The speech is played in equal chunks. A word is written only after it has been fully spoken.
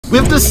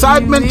With the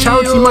Sidemen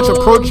Charity Match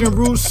approaching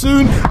real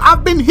soon,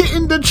 I've been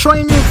hitting the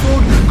training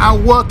field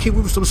and working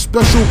with some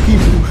special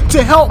people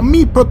to help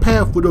me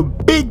prepare for the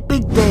big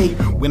day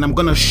when I'm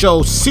gonna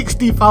show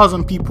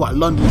 60,000 people at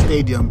London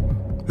Stadium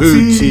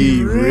who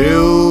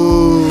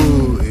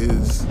T-Real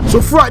is.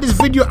 So throughout this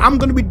video, I'm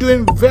gonna be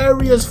doing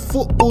various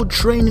football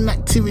training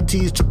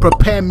activities to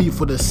prepare me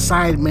for the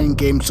Sidemen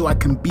game so I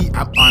can be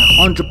at my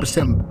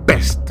 100%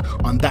 best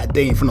on that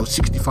day in front of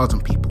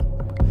 60,000 people.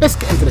 Let's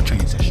get into the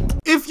training session.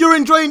 If you're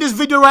enjoying this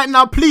video right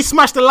now, please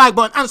smash the like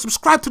button and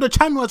subscribe to the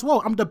channel as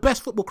well. I'm the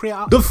best football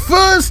creator. The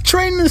first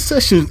training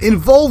session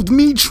involved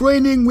me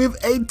training with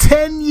a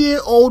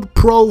 10-year-old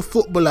pro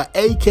footballer,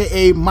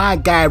 aka my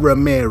guy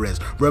Ramirez.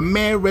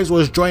 Ramirez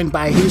was joined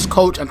by his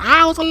coach and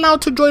I was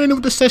allowed to join in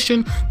with the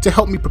session to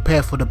help me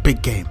prepare for the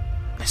big game.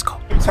 Let's go.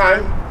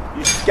 Time,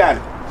 you scan.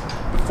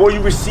 Before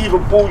you receive a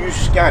ball, you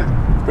scan.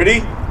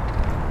 Ready?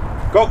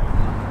 Go.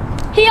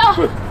 Here.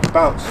 Good.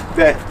 Bounce.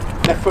 There.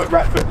 Left foot,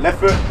 right,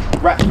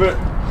 right foot,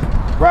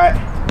 right,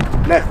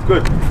 left,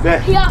 good, there,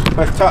 here.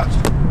 First touch,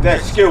 there,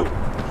 skill,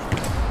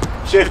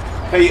 shift,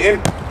 play it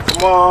in,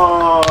 come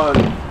on,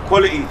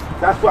 quality,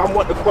 that's what I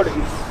want, the quality.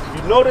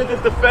 You know there's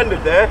a defender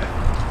there,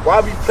 why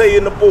are we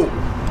playing the ball?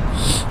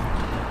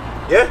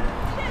 Yeah?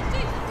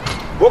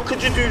 What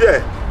could you do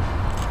there?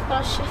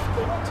 I'll shift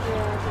it to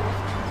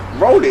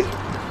roll it,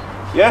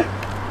 yeah?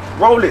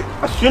 Roll it,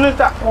 as soon as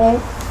that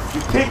ball,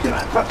 you're taking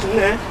that touch in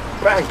there,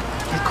 bang,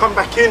 you come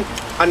back in,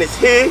 and it's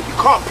here, you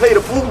can't play the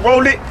ball,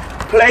 roll it,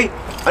 play,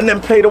 and then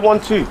play the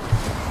 1-2.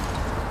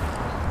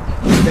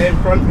 There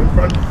in front,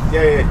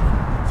 yeah.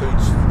 So you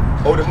just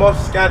hold him off,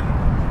 scan,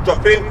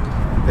 drop in,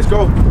 let's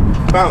go,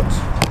 bounce,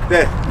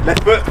 there,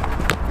 left foot,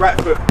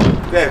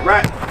 there,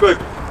 right, good,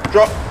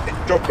 drop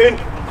in,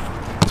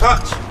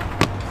 touch,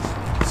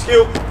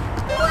 skill,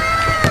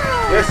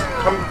 yes,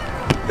 come,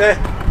 there,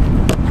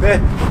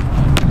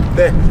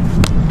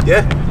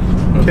 yeah,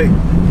 okay.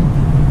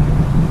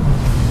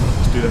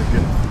 Let's do that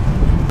again.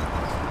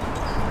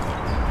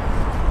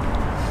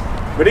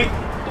 Ready?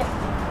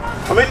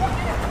 Yeah. Come in.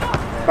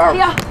 Bounce.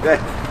 Yeah. There.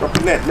 Drop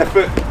in there. Left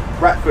foot.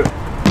 Right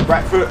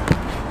foot.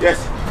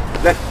 Yes.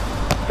 Left.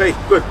 Stay.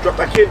 Good. Drop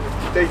back in.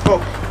 There you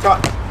go.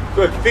 Touch.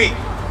 Good. Feet.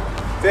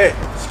 There.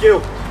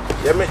 Skill.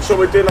 Yeah, make sure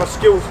we're doing our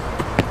skills.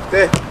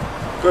 There.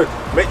 Good.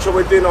 Make sure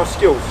we're doing our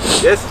skills.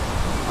 Yes?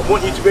 I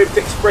want you to be able to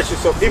express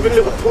yourself. Even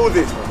little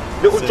pauses.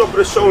 Little drop of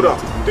the shoulder.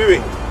 Do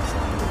it.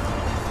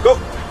 Go.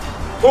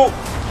 Pull.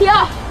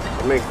 Yeah.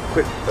 I mean,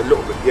 quick. A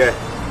little bit. Yeah.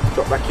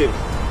 Drop back in.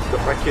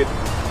 Drop back in.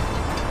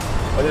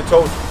 On your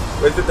toes.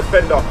 Where's the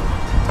defender?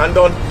 Hand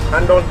on.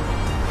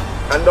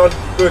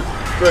 Good.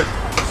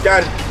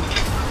 Scan.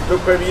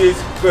 Look where he is.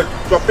 Good.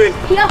 Drop in.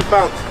 Yeah.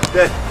 Bounce.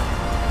 There.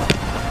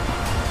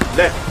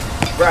 Left.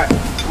 Right.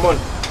 Come on.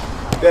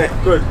 There.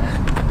 Good.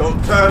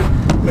 Don't turn.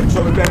 Make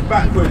sure we're going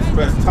backwards.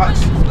 First touch.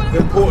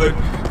 Important.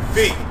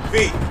 Feet.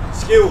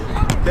 Skill.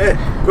 There.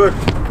 Good.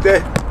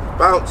 There.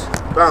 Bounce.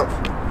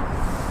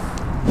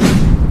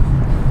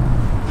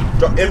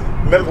 Drop in.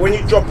 Remember when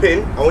you drop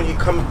in, I want you to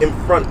come in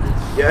front,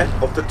 yeah,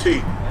 of the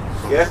two.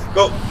 Yeah,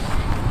 go.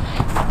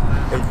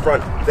 In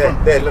front,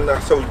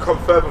 there, so you come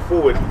further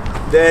forward.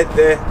 There.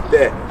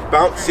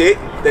 Bounce it,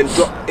 then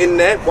drop in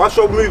there. Whilst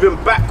you're moving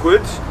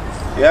backwards,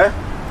 yeah,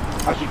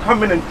 as you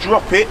come in and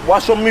drop it,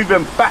 whilst you're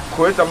moving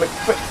backwards, I'm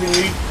expecting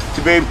you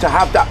to be able to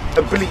have that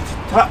ability to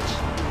touch,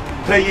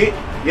 play it,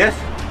 yes,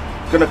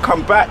 gonna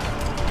come back,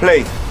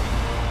 play.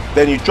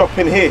 Then you drop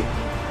in here.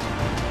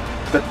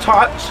 The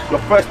touch, your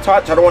first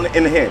touch, I don't want it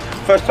in here.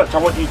 First touch, I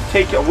want you to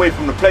take it away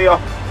from the player,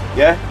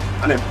 yeah?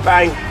 And then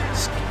bang,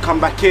 come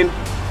back in,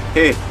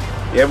 here.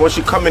 Yeah, once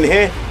you come in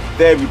here,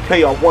 there we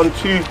play our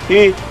 1-2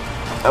 here,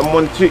 and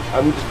 1-2,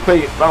 and we just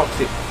play it, bounce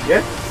it,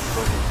 yeah?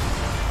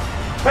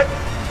 Right.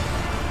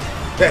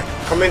 There,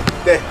 come in,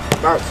 there,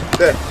 bounce,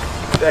 there,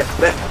 left.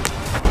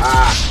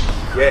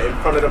 Yeah, in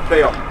front of the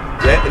player.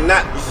 Yeah, in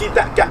that, you see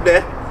that gap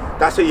there?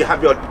 That's how you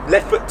have your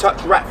left foot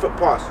touch, right foot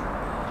pass.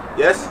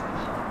 Yes?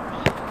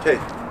 Okay,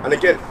 and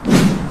again,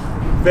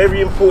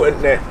 very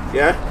important there,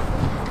 yeah?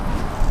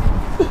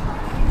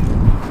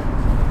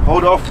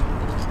 Hold off,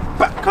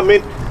 back, come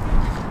in,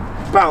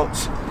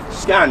 bounce,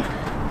 scan,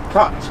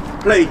 touch,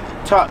 play,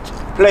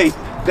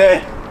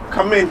 there,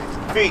 come in,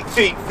 feet,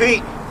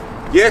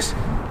 yes?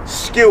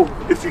 Skill,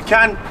 if you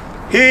can,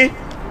 here,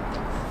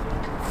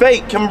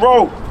 fake and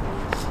roll,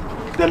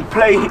 then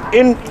play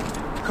in,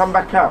 come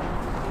back out,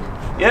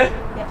 yeah?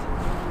 Yeah.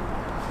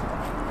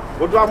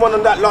 What do I want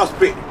on that last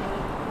bit?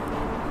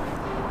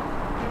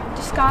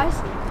 Disguise.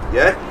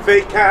 Yeah,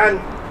 fake and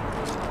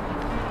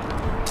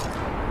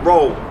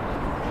roll.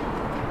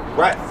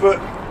 Right foot,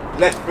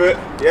 left foot,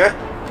 yeah?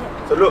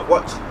 So look,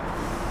 watch.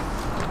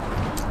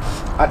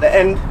 At the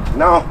end,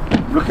 now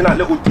looking at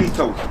little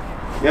details.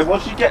 Yeah,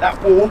 once you get that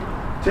ball,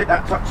 take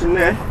that touch in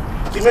there,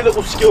 give me a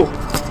little skill.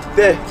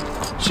 There,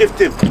 shift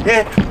him,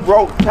 here,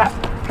 roll, tap,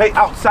 play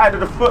outside of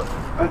the foot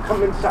and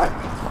come inside.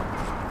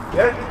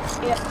 Yeah?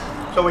 Yeah.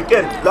 So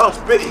again,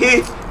 last bit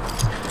here.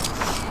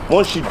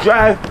 Once you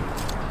drive,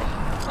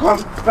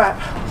 come back,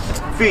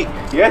 feet,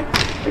 yeah?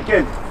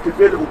 Again, give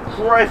you a little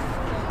press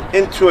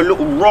into a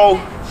little roll.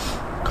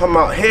 Come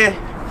out here,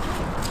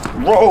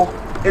 roll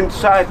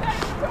inside,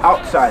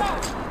 outside.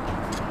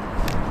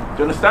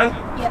 Do you understand?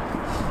 Yeah.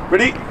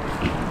 Ready?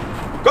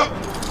 Go.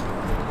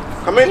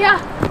 Come in. Yeah.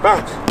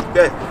 Bounce.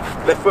 There.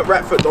 Left foot,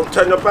 right foot. Don't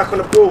turn your back on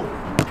the ball.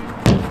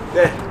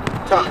 There.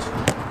 Touch.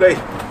 Play.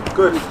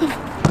 Good.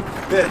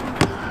 There.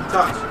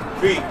 Touch.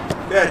 Feet.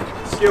 There.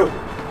 Skill.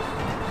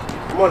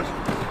 Come on.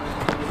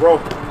 Roll.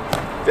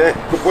 There.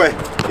 Good boy.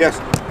 Yes.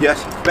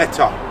 Yes.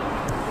 Better.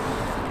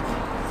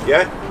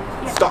 Yeah?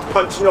 Stop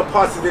punching your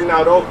passes in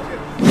now though.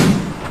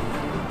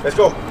 Let's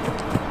go.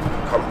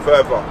 Come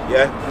further.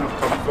 Yeah?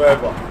 Come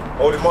further.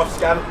 Hold him off.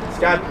 Scan.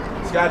 Scan.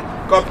 Scan.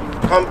 Come.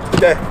 Come.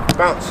 There.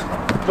 Bounce.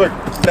 Good.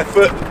 Left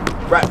foot.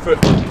 Right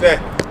foot. There.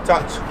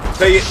 Touch.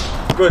 Play it.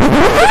 Good.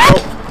 Let's go.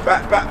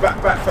 Back, back,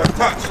 back, back. First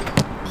touch.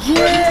 Yeah.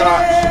 First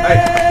touch. Hey,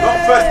 not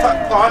first touch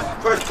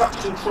pass. First touch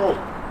control.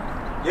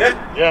 Yeah?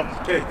 Yeah.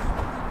 Okay.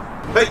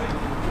 Play.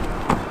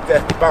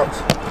 There.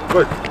 Bounce.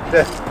 Good.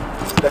 There.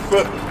 Left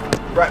foot.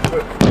 Right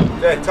foot.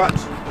 There. Touch.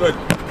 Good.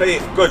 Play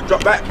it. Good.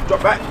 Drop back.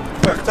 Drop back.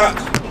 First touch.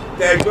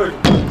 There. Good.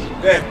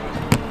 There.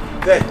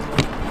 There.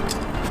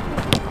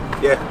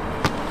 Yeah.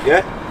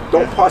 Yeah?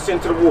 Don't pass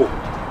into the wall.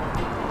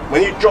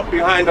 When you drop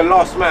behind the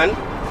last man,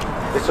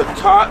 it's a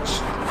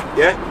touch.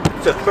 Yeah?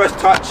 It's a first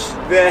touch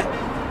there.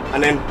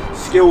 And then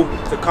skill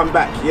to come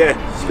back. Yeah.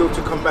 Skill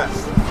to come back.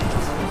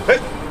 Hey.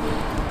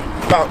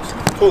 Bounce.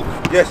 Hook.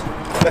 Yes.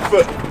 Left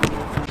foot.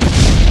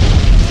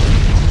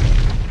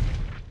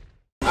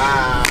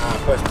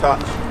 First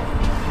touch.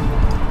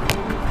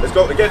 Let's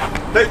go again.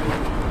 Play.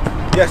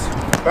 Yes.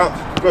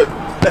 Bounce. Good.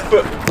 Left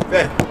foot.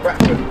 There. Right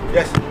foot.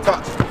 Yes.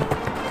 Touch.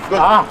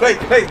 Good. Play.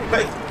 Play.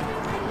 Play.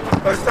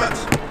 First touch.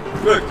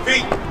 Good.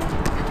 Feet.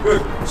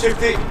 Good.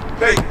 Shift it.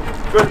 Play.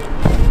 Good.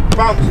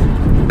 Bounce.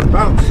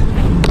 Bounce.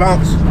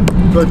 Bounce.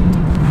 Good.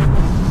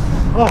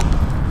 Oh.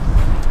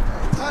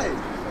 Tired.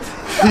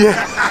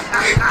 Yeah.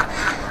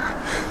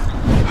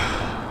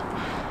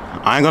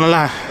 I ain't gonna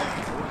lie.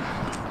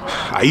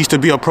 I used to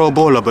be a pro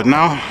bowler, but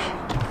now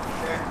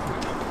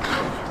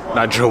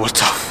that drill was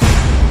tough.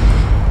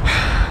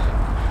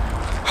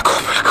 I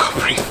can't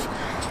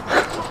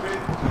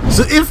breathe.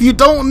 So if you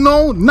don't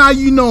know, now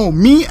you know.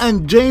 Me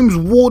and James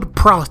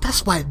Ward-Prowse,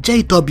 that's why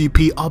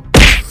JWP are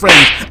best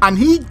friends. And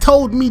he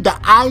told me that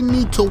I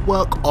need to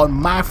work on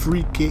my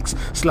free kicks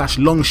 /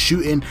 long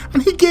shooting.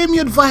 And he gave me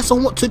advice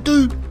on what to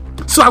do.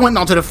 So I went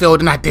down to the field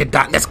and I did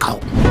that. Let's go.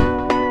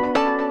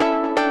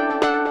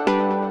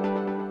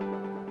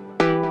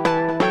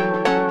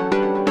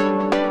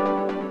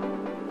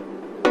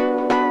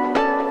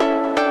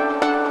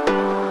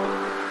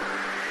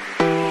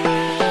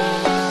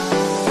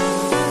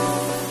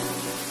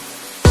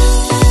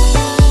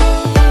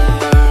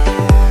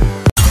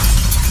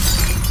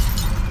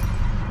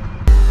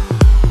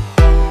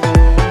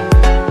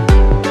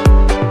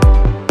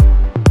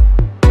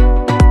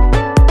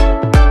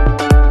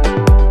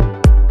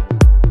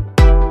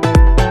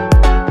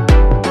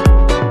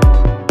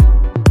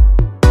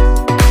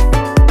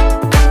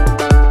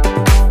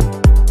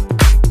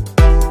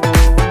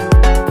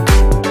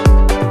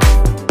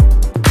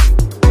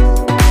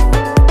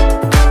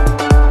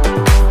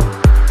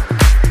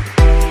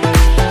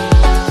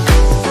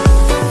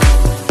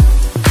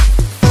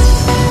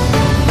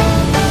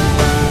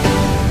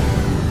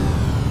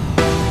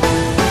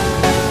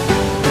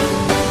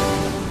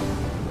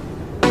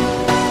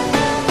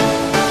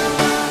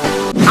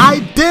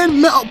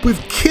 Then met up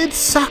with Kids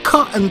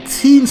Soccer and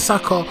Teen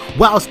Soccer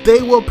whilst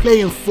they were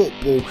playing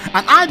football,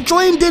 and I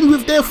joined in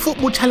with their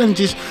football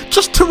challenges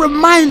just to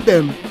remind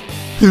them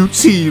who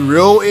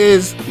T-Real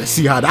is. Let's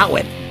see how that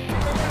went.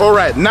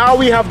 Alright, now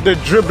we have the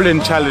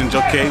dribbling challenge,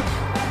 okay?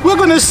 We're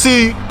gonna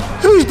see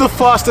who's the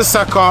fastest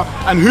Soccer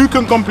and who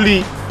can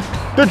complete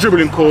the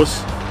dribbling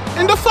course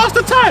in the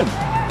faster time.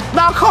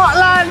 Now I can't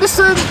lie,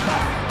 listen,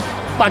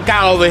 my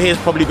guy over here is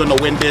probably gonna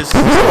win this.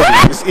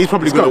 He's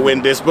probably gonna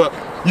win this, but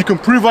you can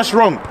prove us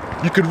wrong.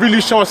 You could really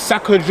show us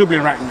Soccer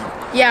dribbling right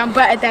now. Yeah, I'm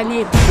better than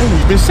him. Oh,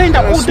 you've been saying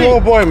that all day. Small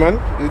boy, man.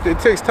 It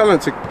takes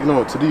talent to,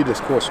 to do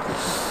this course.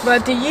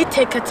 But do you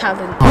take a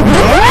talent?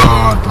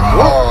 Oh,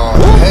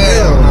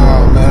 hell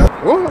no, man.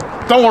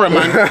 What? Don't worry,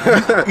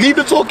 man. Leave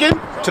the talking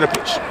to the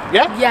pitch.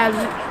 Yeah? Yeah,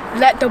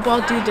 let the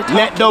ball do the talking.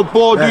 Let the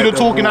ball do the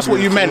talking. That's what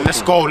you meant.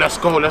 Let's go, let's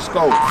go, let's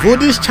go. For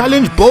this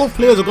challenge, both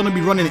players are going to be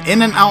running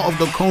in and out of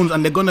the cones,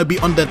 and they're going to be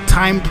under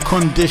timed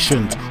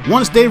conditions.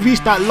 Once they reach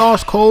that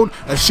last cone,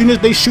 as soon as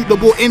they shoot the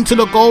ball into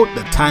the goal,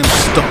 the time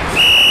stops.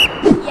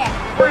 Yeah.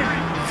 3,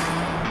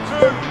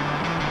 2,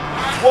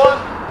 1,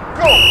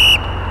 go!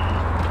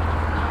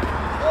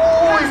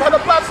 Oh, he's had a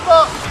bad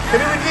start. Can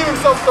he redeem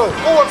himself though?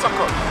 Go on,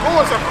 Soccer. Go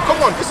on, Soccer.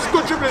 Come on. This is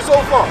good dribbling so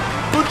far.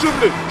 Good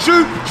dribbling.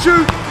 Shoot,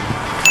 shoot.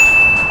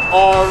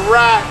 All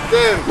right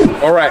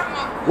then. All right.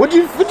 What do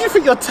you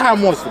think your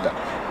time was for that?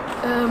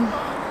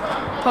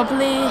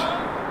 Probably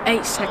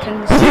 8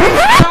 seconds.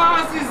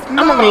 I'm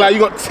not gonna lie. You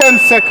got 10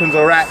 seconds.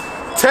 All right.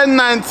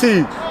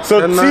 10:19.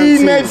 So 10:19.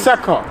 teenage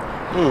Soccer.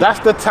 That's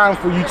the time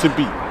for you to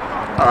beat.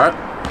 All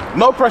right.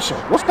 No pressure.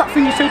 What's that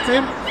thing you say to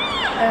him?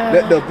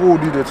 Let the ball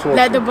do the talking.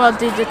 Let the ball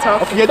do the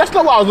talking. Okay, yeah, that's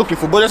not what I was looking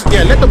for, but let's,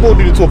 yeah, let the ball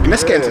do the talking.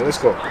 Let's get into Let's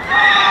this. go. 3,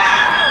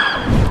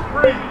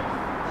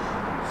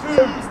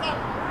 2,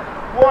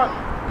 1,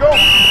 go.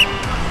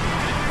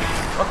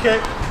 Okay,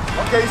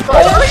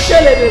 start.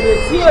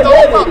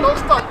 Don't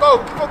stop, go.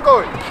 Keep on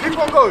going. Keep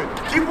on going.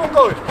 Keep on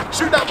going.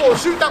 Shoot that ball.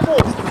 Shoot that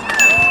ball.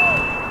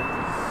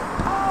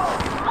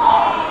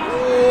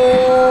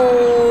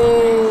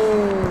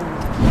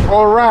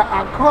 Alright,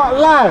 I can't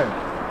lie.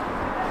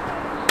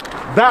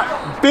 That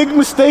big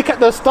mistake at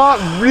the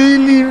start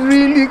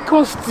really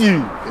cost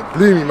you. It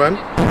blew me, man.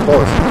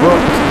 Pause.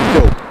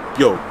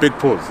 Yo, big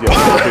pause. Big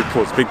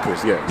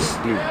pause. Yeah,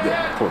 blew,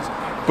 yeah, pause.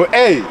 But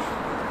hey,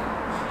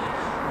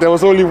 there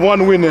was only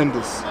one winner in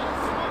this.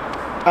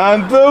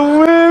 And the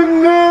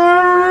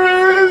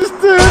winner is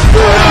the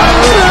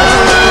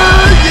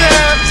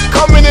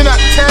coming in at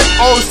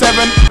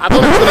 10:07. I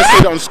don't know if I'm gonna say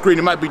that on screen,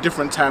 it might be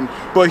different time.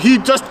 But he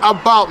just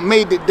about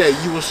made it there.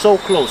 You were so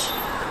close.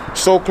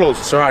 So close.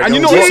 It's alright, and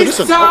you young know, buck.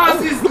 listen.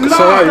 It's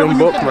alright, young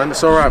buck, man.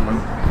 It's alright, man.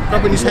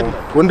 Grabbing his head.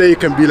 One day you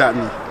can be like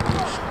me.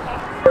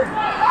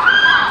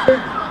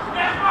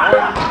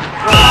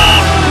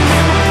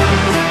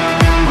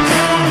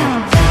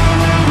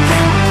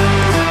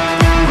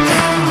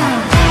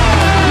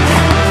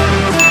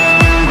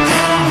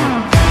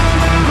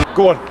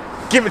 Go on,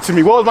 give it to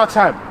me. What was my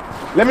time?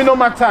 Let me know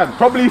my time.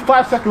 Probably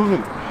 5 seconds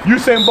in.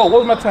 Usain Bolt,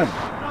 what was my time?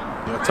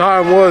 Your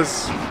time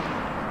was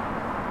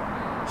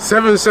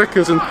 7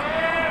 seconds and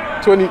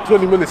 20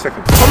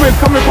 milliseconds.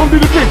 Come do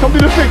the thing, come do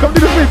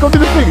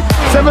the thing.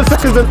 7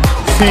 seconds and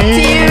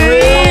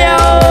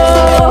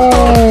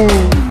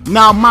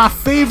Now my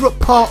favorite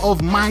part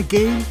of my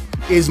game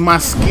is my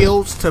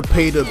skills to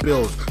pay the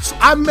bills. So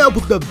I met up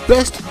with the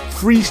best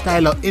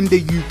freestyler in the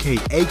UK,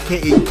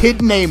 aka Kid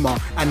Neymar,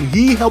 and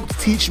he helped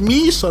teach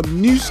me some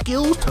new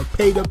skills to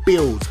pay the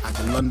bills at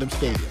the London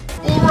Stadium.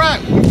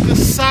 Alright, with the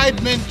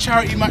Sidemen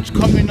Charity Match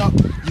coming up,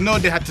 you know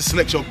they had to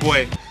select your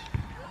boy.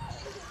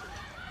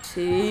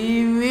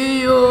 Read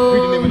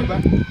the name in the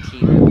back.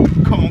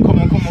 Come on.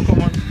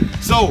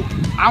 So,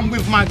 I'm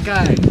with my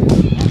guy,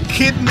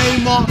 Kid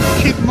Neymar,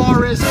 Kid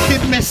Mahrez,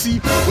 Kid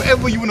Messi,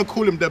 whatever you want to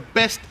call him, the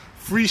best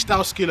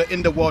freestyle skiller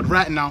in the world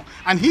right now,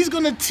 and he's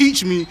gonna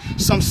teach me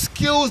some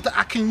skills that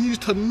I can use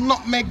to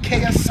nutmeg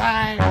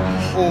KSI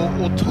or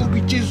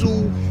Toby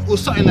Jizzle or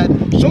something like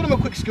that. Show them a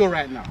quick skill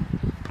right now.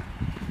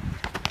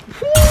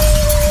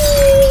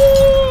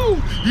 Woo!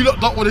 You lot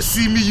don't want to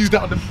see me use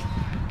that on the.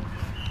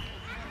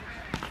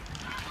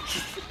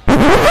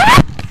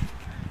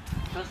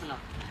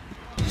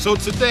 So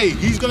today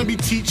he's gonna be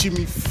teaching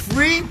me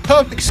 3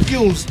 perfect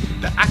skills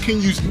that I can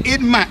use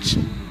in match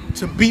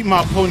to beat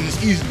my opponents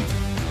easily.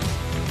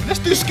 Let's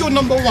do skill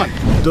number 1.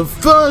 The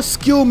first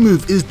skill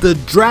move is the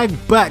drag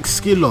back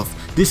skill off.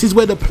 This is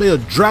where the player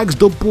drags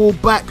the ball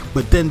back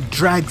but then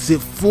drags it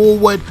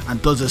forward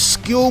and does a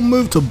skill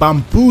move to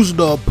bamboozle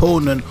the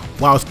opponent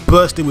whilst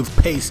bursting with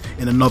pace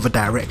in another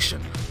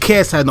direction.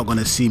 KSI is not going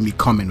to see me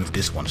coming with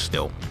this one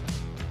still.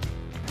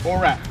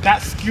 Alright,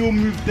 that skill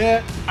move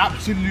there,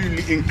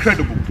 absolutely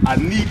incredible. I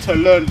need to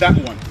learn that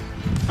one.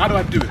 How do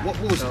I do it? What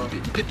was it?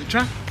 Hit the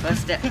track?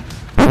 First step.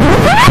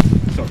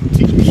 Sorry,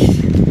 teach me.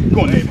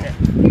 Go on, Neymar.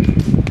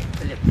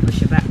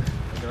 Push it back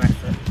with the right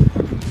foot.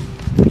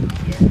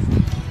 Yes.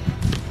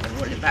 And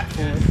roll it back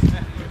forward.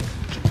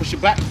 So push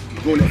it back,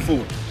 roll it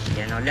forward.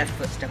 Yeah, now left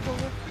foot step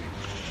over.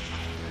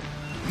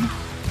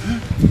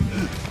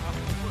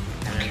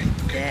 And then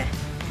there.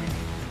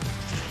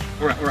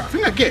 Alright, I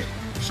think I get it.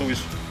 So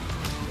it's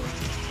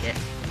Yeah.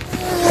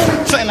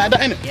 something like that,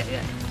 innit?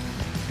 Yeah.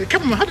 Hey,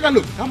 cameraman, how did I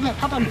look? How did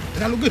I look?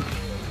 Did I look good?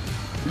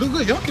 Look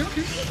good, yeah, okay.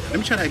 Let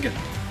me try that again.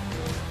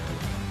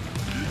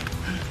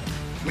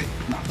 Wait,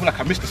 no, I feel like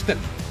I missed a step.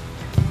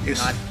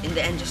 It's, In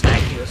the end, just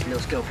like you, it's a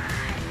little skill.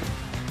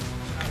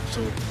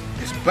 so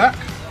it's back,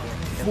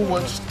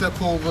 forward, step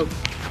over.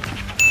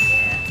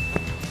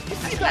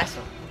 That's nice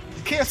one.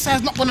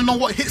 KSI's not gonna know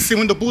what hits him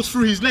when the ball's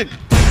through his leg.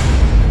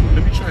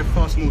 Let me try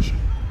fast motion.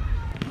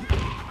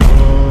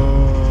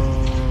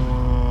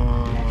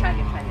 Try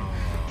again.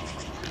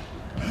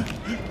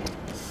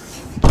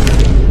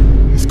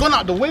 It's gone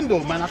out the window,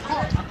 man. I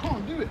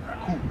can't do it.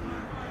 Cool.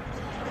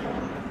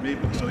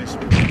 Maybe so it's.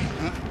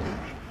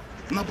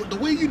 No, but the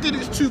way you did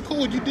it's too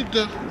cold. You did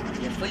the.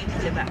 Yeah, fully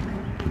pull it back.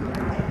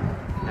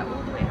 That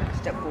all the way back.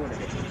 Step forward a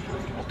bit.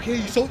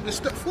 Okay, so the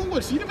step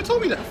forward. So you never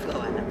told me that. Go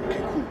like that.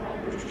 Okay, cool.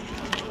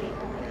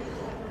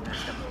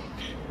 Step forward.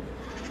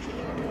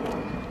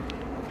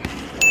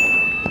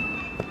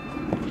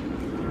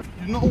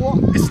 You know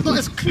what? It's not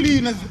as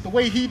clean as the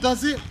way he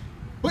does it,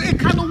 but it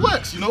kind of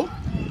works, you know?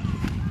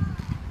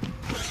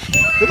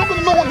 They're not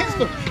gonna know what hits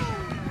them.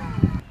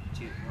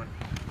 2,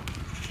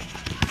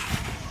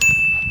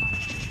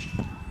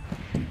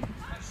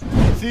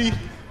 1. See,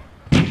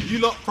 you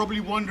lot probably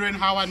wondering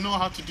how I know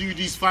how to do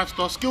these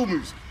 5-star skill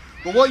moves.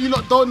 But what you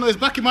lot don't know is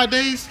back in my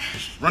days,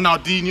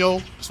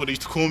 Ronaldinho, that's what they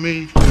used to call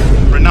me,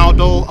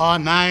 Ronaldo,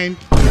 R9,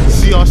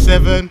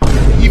 CR7,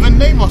 even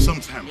Neymar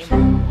sometimes.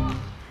 What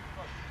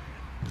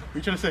are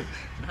you trying to say?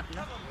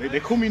 They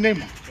call me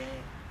Neymar.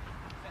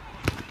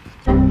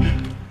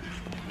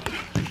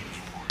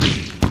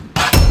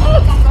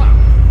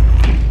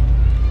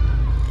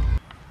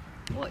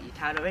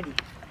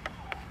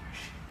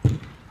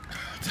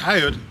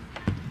 tired.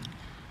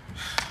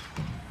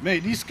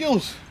 Mate, these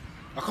skills,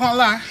 I can't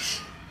lie.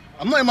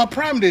 I'm not in my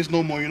prime days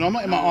no more, you know. I'm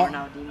not in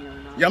my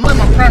yeah, I'm not in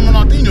my prime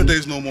Ronaldinho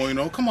days no more, you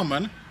know. Come on,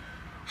 man.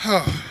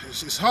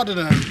 It's harder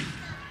than it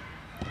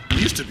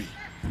used to be.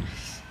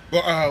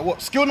 But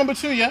what? Skill number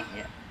 2, yeah?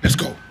 Yeah. Let's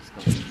go.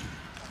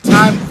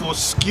 Time for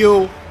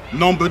skill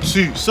number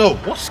 2. So,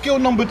 what's skill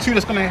number 2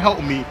 that's gonna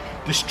help me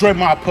destroy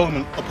my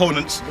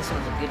opponents? This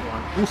one's a good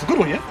one. Oh, it's a good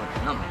one, yeah?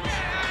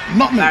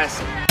 Not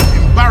Embarrassing.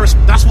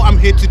 Embarrassment. That's what I'm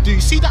here to do.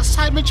 You see that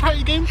Sidemen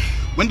Charity game?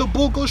 When the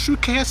ball goes through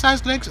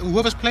KSI's legs,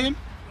 whoever's playing,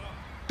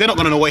 they're not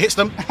gonna know what hits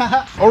them.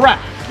 Alright,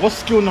 what's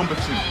skill number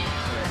 2?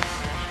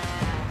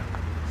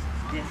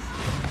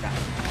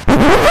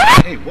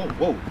 Hey,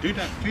 whoa, do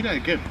that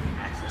again.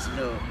 Just a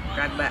little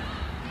drag back.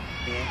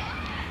 Yeah.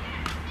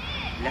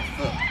 Left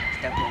foot,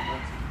 step over.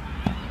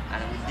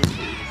 And with this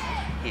foot, you just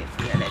hit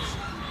through your legs.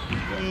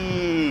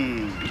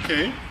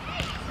 Okay.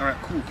 Alright,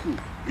 cool.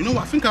 You know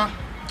what, I think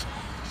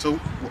so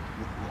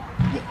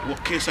what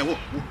KSI, what?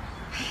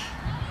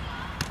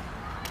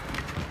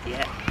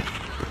 Yeah.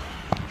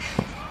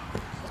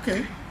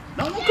 Okay.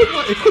 Now it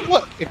could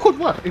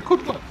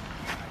work.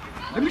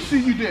 Let me see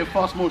you do it in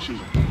fast motion.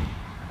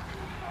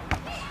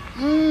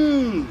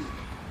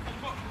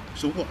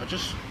 So what? I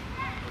just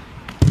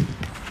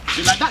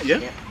do it like that, yeah?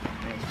 Yeah.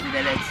 Through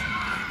their legs.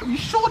 Are you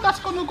sure that's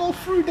gonna go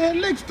through their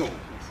legs though?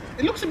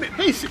 It looks a bit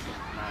basic.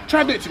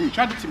 Try to do it to me.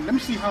 Let me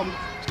see how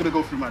it's gonna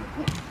go through mine.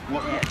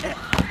 What?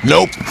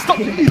 Nope. Stop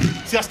it.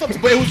 See, I stopped,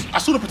 but I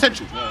saw the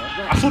potential.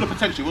 I saw the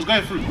potential. It was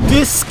going through.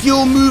 This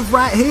skill move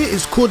right here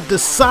is called the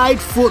side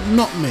foot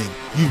nutmeg.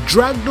 You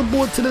drag the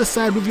ball to the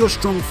side with your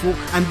strong foot,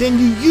 and then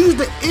you use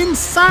the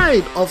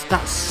inside of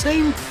that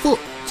same foot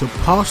to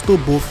pass the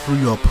ball through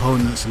your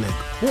opponent's leg.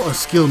 What a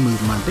skill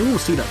move, man. They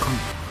won't see that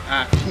coming.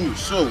 Alright, cool.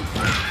 So,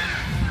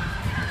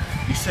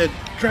 he said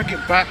drag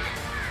it back,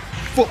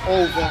 foot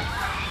over.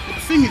 But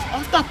the thing is,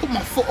 after I put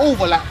my foot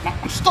over, like,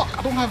 I'm stuck.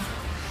 I don't have...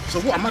 So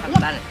what? Am I...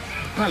 Balance.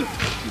 Balance.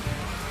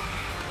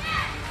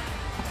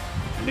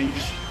 And then you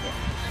just...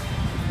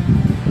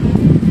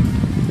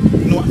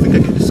 You know what? I think I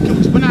get the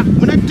skills. When I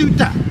do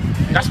that,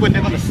 that's when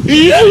they're gonna...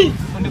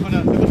 When they're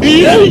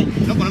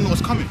not gonna know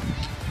what's coming.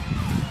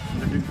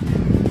 Let me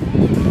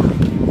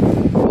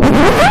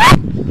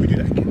do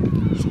that again.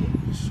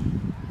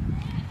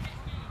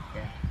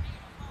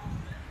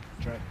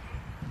 Try it.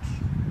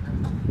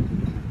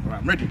 Alright,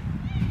 I'm ready.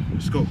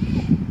 Let's go.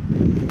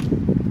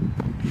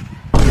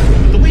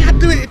 The way I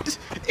do it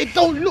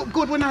don't look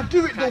good when I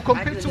do it though,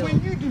 compared to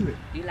when you do it.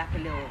 Do like a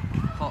little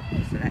hop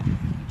so that you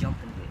jump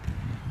and do it.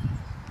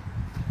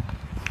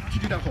 How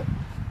should you do that hop?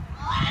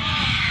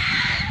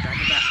 Drag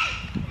it back.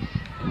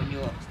 And when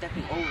you're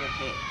stepping over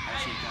here,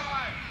 actually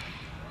drag.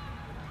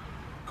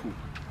 Cool.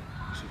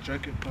 So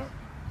drag it back.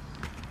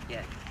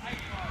 Yeah.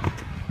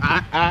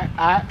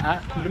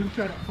 Alright. Cool. Let me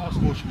try that fast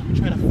motion.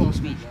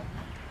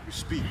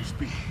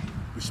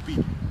 With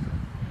speed.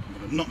 I'm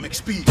gonna nutmeg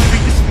speed.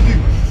 This is for you.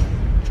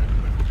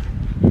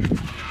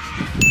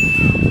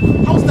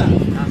 How's that?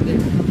 That was good.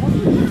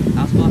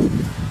 That was fast.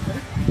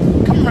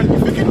 Come on, you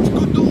think it's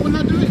good though when I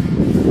do it?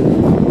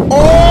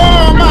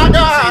 Oh my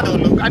god!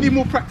 Look, I need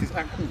more practice.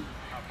 Alright, cool.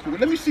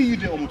 Let me see you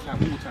do it one more time.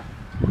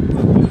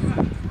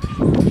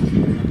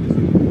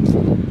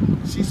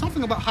 See,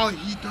 something about how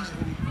he does it.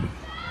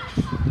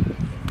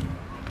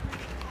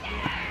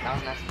 That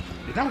was nice.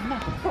 Yeah, that was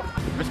nice.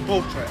 Let's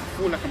both try it. I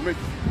feel like I'm ready.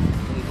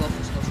 Can we both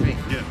just go straight?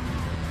 Yeah.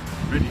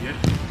 Ready, yeah?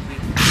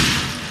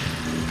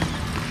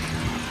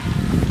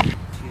 3, 2,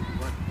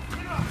 1.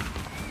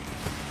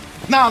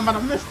 Nah, man, I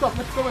messed up.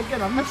 Let's go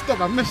again. I messed up.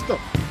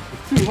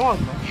 It's too hard,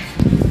 man.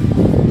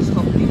 Just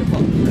hop through the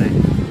box, right?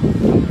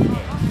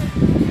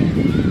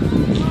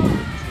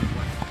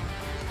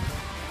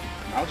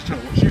 I was just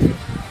trying to watch you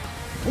first.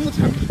 One more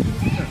time.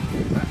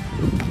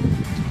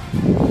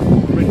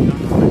 Ready, no.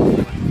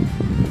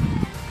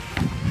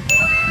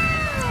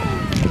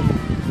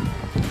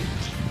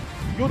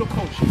 You're the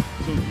coach,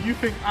 so do you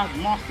think I've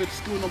mastered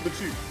skill number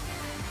 2? You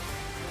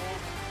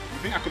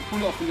think I could pull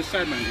it off in the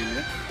Sidemen game,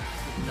 yeah?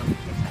 No,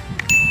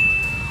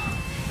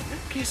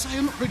 KSI,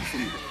 you're not ready for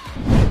me.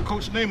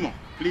 Coach Neymar,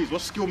 please,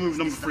 what's skill move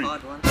number 3?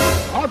 hard one.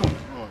 Hard one?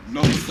 Oh,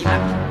 no.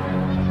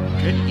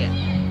 Okay? Yeah.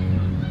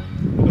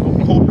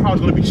 The whole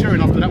crowd's gonna be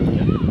cheering after that one,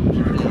 yeah?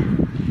 Alright, cool.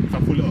 If I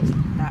pull it off.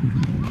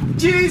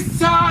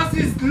 Jesus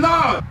is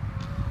Lord!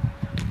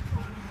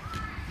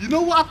 You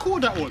know what I call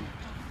that one?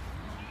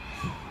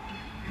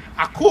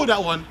 I call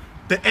that one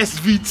the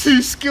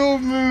SVT skill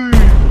move.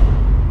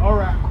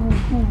 Alright, cool.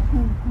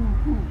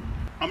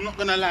 I'm not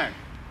gonna lie.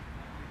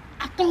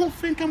 I don't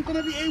think I'm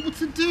gonna be able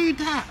to do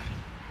that.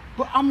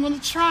 But I'm gonna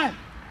try.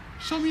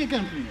 Show me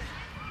again, please.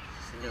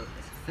 It's a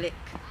flick.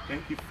 Okay,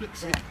 he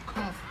flicks it.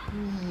 Cuff.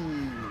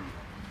 Ooh.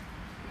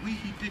 We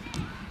he did.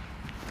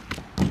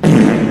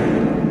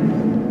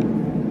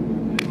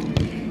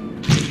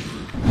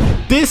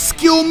 This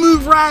skill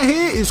move right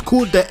here is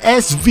called the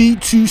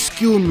SV2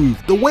 skill move.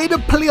 The way the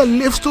player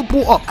lifts the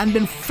ball up and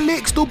then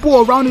flicks the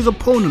ball around his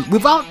opponent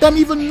without them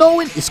even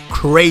knowing is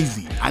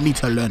crazy. I need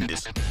to learn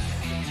this.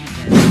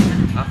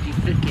 After you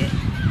flick it,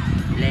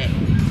 let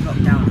it drop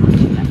down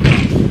like that.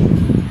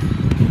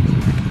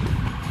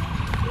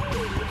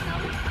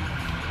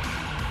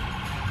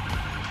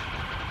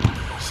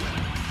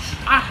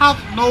 I have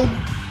no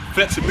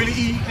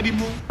flexibility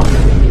anymore,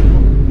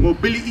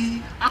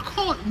 mobility. I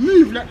can't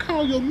move like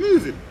how you're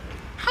moving.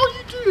 How are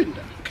you doing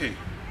that? Okay.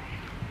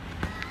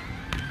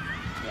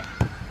 Yeah.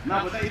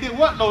 Nah, but that it didn't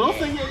work though. Don't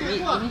say it didn't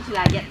You work. need to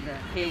like get the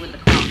here with the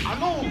car. I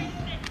know.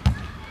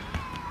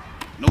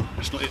 Nope,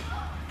 it's not it.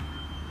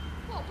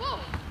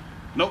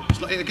 Nope, it's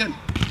not it again.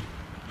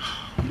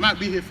 You might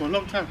be here for a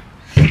long time.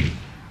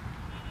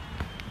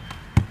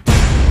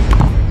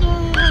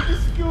 No,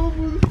 this skill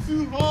moves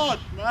too hard,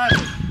 man.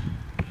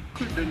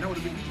 Couldn't then, that would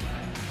have been easy.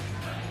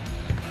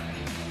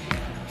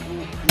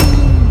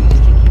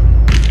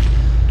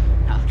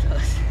 That was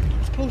close.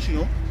 It's close, you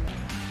know.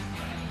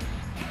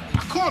 I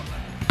can't.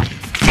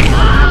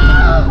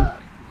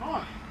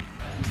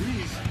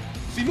 Please.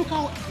 See, look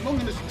how long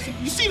in this. See,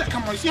 you see that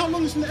camera? You see how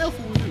long it's in the air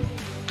for?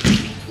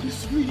 When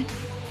this is me.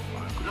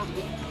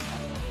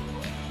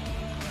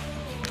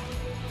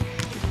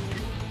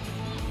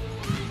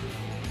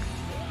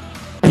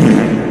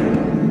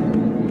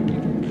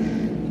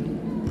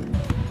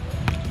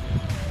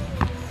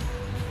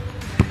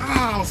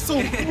 Ah,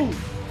 so cool.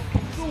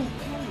 So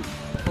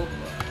cool.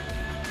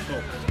 So.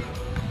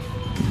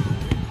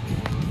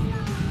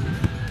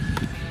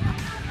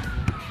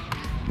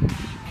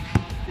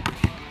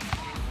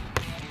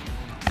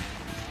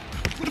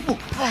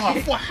 Oh,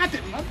 I thought I had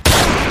it, man.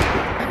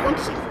 One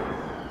second.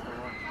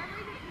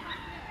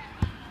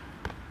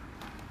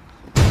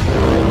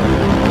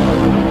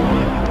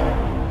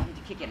 You need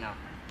to kick it now.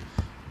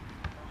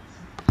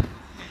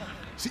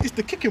 See, it's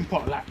the kicking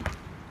part, like,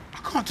 I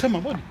can't turn my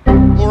body.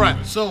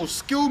 Alright, so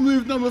skill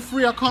move number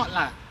 3, I can't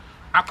lie.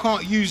 I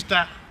can't use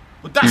that.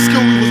 But that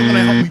skill move wasn't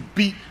gonna help me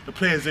beat the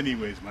players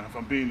anyways, man, if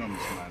I'm being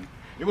honest, man.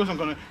 It wasn't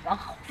gonna,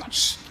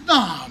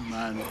 nah,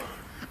 man.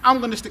 I'm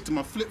gonna stick to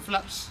my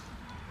flip-flaps,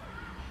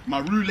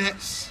 my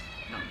roulettes,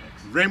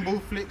 rainbow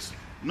flicks,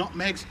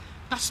 nutmegs.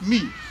 That's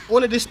me.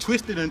 All of this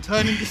twisting and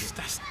turning,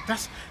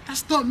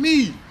 that's not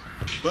me.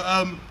 But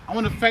I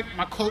want to thank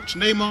my coach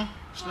Neymar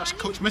 /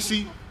 Coach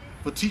Messi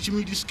for teaching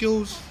me these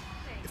skills.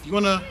 If you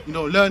wanna,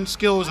 learn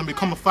skills and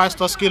become a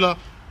 5-star skiller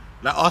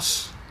like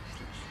us,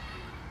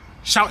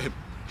 shout him.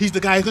 He's the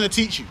guy who's gonna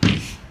teach you.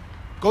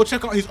 Go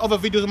check out his other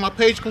videos on my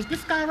page, because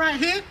this guy right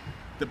here,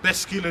 the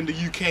best skiller in the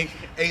UK.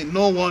 Ain't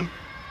no one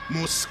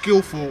more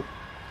skillful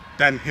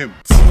than him.